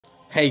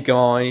Hey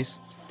guys,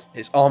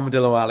 it's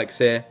Armadillo Alex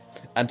here,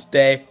 and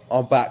today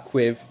I'm back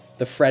with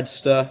the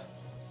Fredster.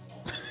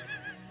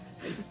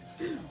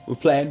 We're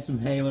playing some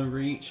Halo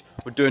Reach,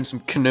 we're doing some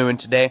canoeing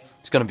today,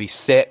 it's gonna be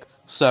sick,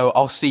 so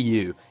I'll see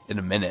you in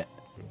a minute.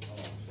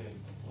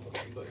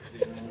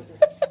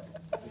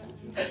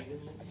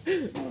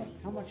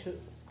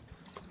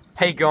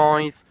 Hey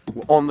guys,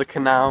 we're on the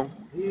canal.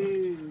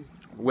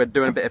 We're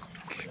doing a bit of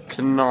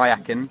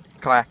kayaking.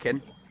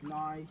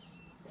 Nice.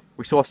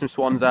 We saw some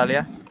swans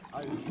earlier.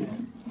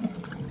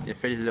 You're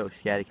feeling a little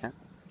scaredy cat.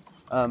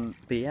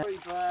 But yeah. Sorry,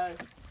 bro.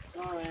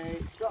 Sorry.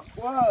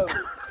 Whoa!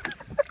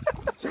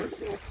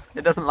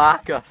 It doesn't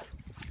like us.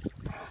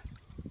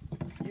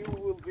 You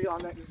will be our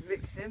next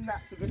victim.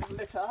 That's a bit of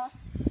litter.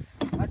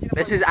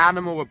 This is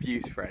animal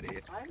abuse, Freddy.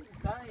 I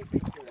haven't done anything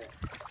to it.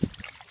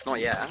 Not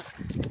yet.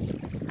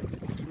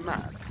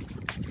 Mad.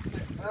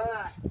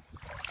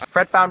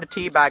 Fred found a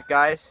tea bag,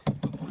 guys.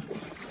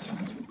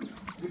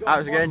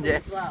 How's it going,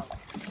 Jay? Well.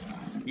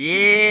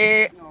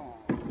 Yeah. Oh.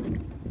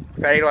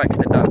 Freddy likes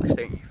the ducks,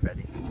 don't you,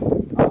 Freddy?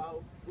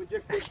 Uh-oh. We're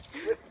drifting.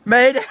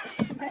 Made it.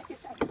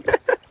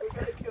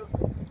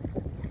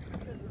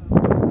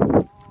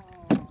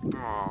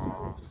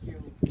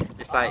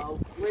 It's like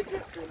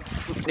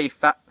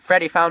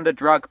Freddy found a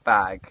drug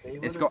bag.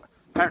 It's got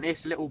apparently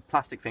it's a little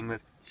plastic thing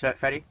with.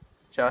 Freddy,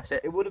 show us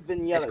it. It would have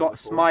been yellow. It's got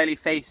before. smiley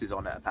faces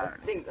on it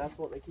apparently. I think that's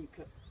what they keep.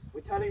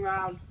 We're turning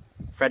round.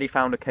 Freddy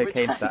found a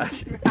cocaine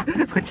stash.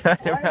 We're turning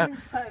Why are around. we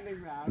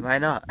turning round? Why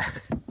not?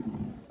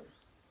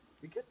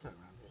 We could turn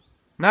around here.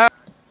 No.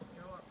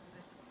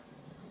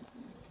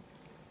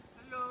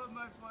 Hello,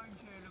 my friend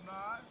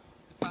Lamar.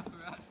 The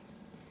paparazzi.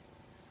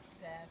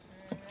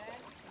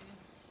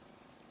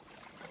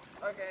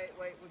 Okay,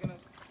 wait, we're gonna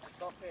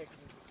stop here because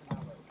it's a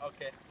canal road.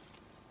 Okay.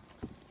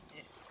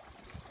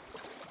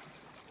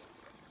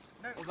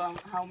 About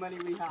how many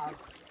we have.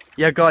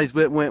 Yeah, guys,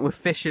 we're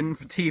fishing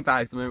for tea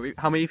bags.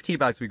 How many tea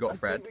bags we got,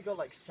 Fred? I think we got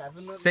like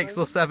 7. 6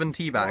 or 7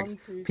 tea bags. 1,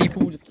 2,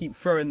 People just keep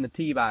throwing the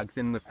tea bags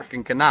in the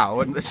freaking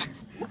canal, and it's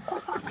just,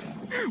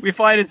 we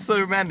find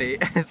so many.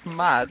 It's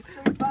mad. It's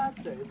so bad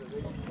though that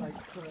they just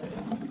like put it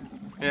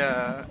in.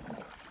 Yeah.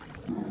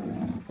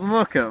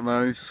 Look at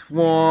those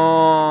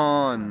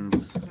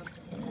swans.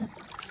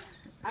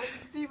 And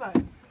it's Steve-O.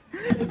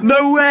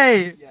 No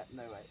way! Yeah,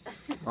 no way.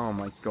 Oh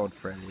my god,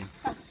 Freddy.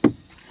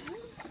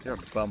 You're a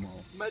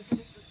bumhole. Imagine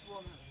if the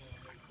swan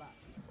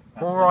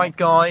had Alright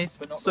guys,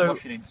 But not the so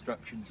washing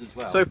instructions as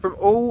well. from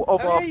all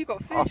of Oh, yeah, you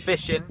got our fish.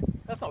 fishing,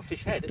 That's not a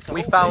fish head, it's a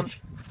we whole found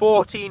fish.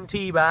 14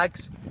 tea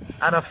bags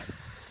and a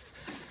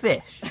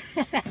fish.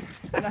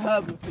 and a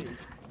herbal tea.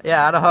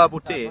 Yeah, and a herbal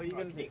What tea. are you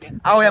gonna do?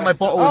 Oh yeah, my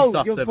bottle and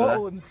stuff's your over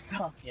bottle there. and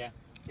stuff. Yeah,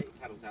 get your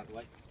paddles out of the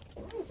way.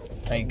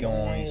 Hey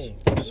guys,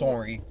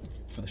 sorry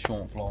for the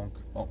short vlog.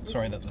 Oh,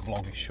 sorry that the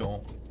vlog is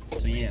short.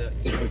 So yeah,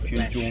 hope you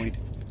enjoyed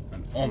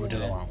an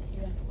armadillo out.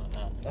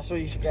 That's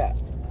what you should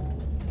get.